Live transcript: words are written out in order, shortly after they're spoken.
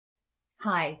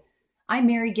Hi, I'm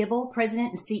Mary Gibble, President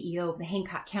and CEO of the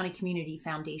Hancock County Community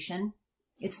Foundation.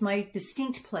 It's my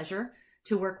distinct pleasure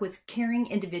to work with caring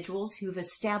individuals who've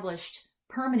established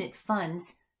permanent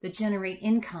funds that generate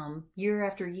income year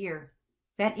after year.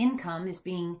 That income is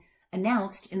being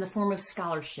announced in the form of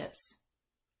scholarships.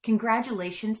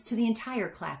 Congratulations to the entire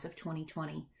class of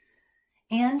 2020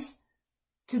 and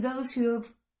to those who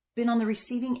have been on the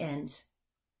receiving end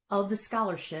of the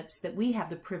scholarships that we have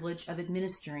the privilege of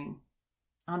administering.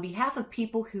 On behalf of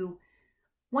people who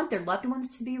want their loved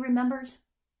ones to be remembered,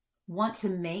 want to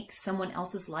make someone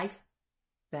else's life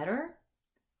better,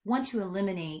 want to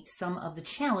eliminate some of the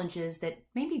challenges that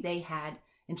maybe they had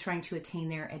in trying to attain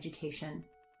their education.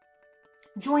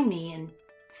 Join me in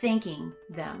thanking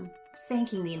them,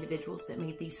 thanking the individuals that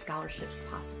made these scholarships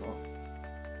possible.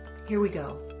 Here we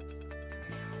go.